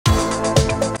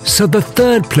So the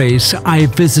third place I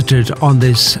visited on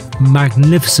this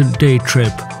magnificent day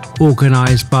trip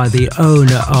organised by the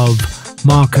owner of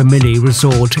Markamini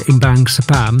Resort in Bang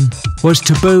Saphan was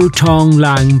to Tong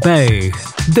Lang Bay.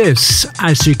 This,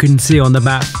 as you can see on the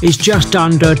map, is just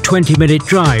under a 20-minute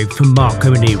drive from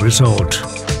Markamini Resort.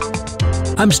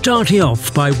 I'm starting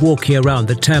off by walking around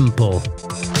the temple.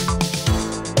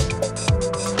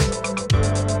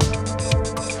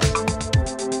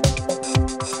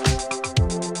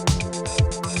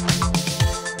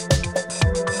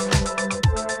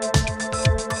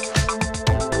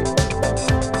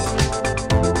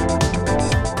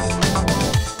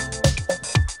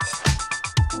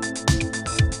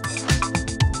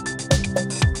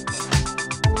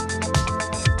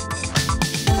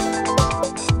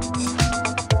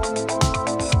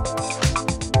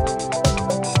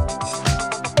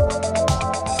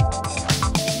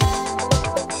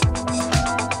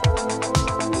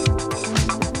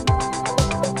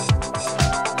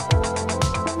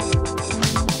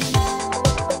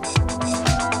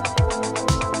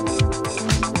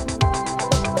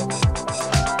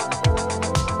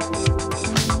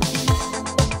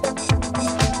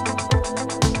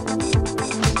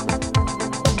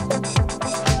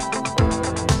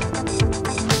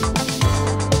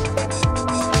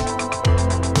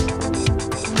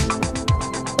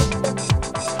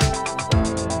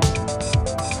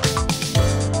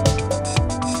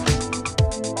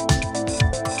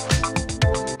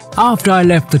 After I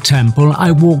left the temple,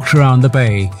 I walked around the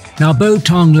bay. Now,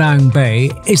 Tong Lang Bay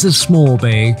is a small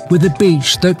bay with a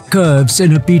beach that curves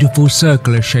in a beautiful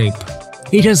circular shape.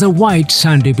 It has a white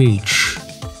sandy beach.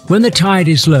 When the tide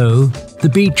is low, the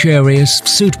beach area is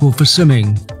suitable for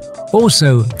swimming.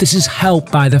 Also, this is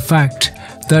helped by the fact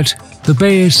that the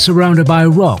bay is surrounded by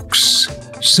rocks,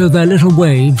 so there are little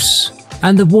waves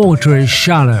and the water is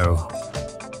shallow.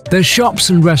 There's shops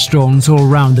and restaurants all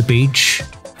around the beach,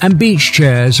 and beach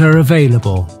chairs are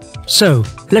available. So,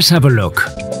 let's have a look.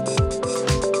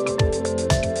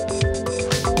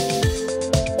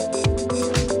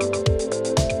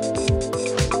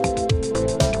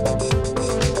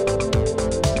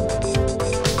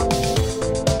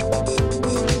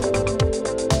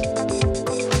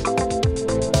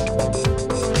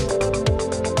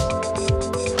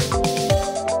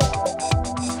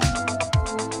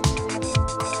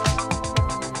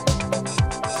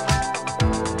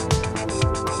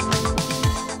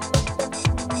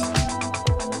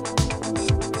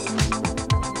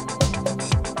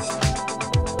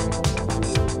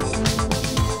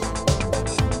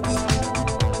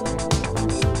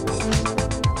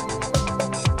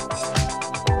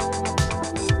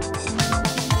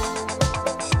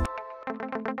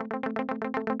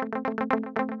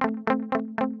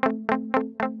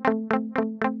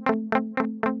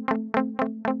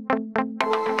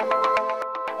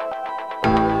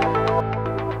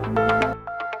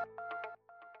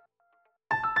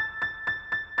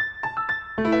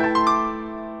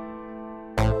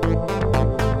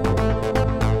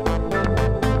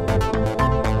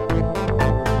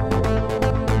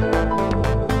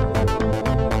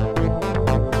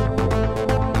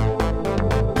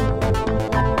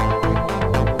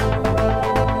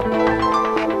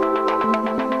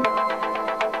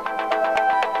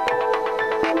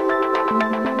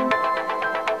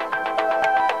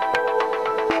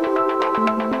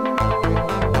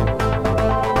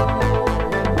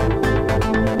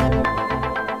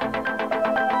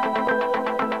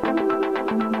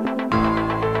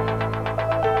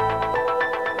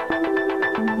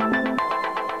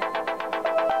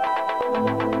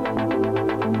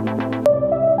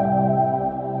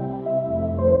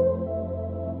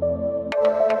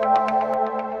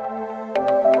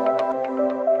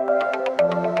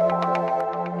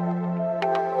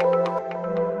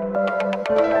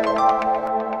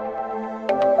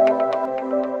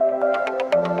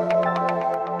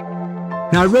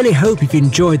 Now, I really hope you've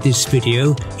enjoyed this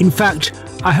video. In fact,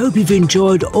 I hope you've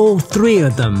enjoyed all three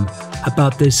of them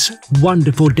about this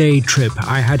wonderful day trip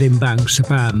I had in Bang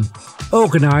Saphan,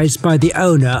 organised by the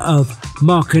owner of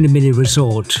Markamini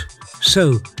Resort.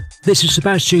 So, this is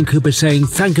Sebastian Cooper saying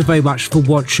thank you very much for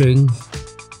watching.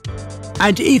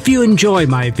 And if you enjoy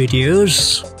my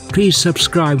videos, please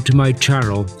subscribe to my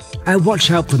channel and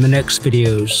watch out for the next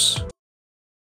videos.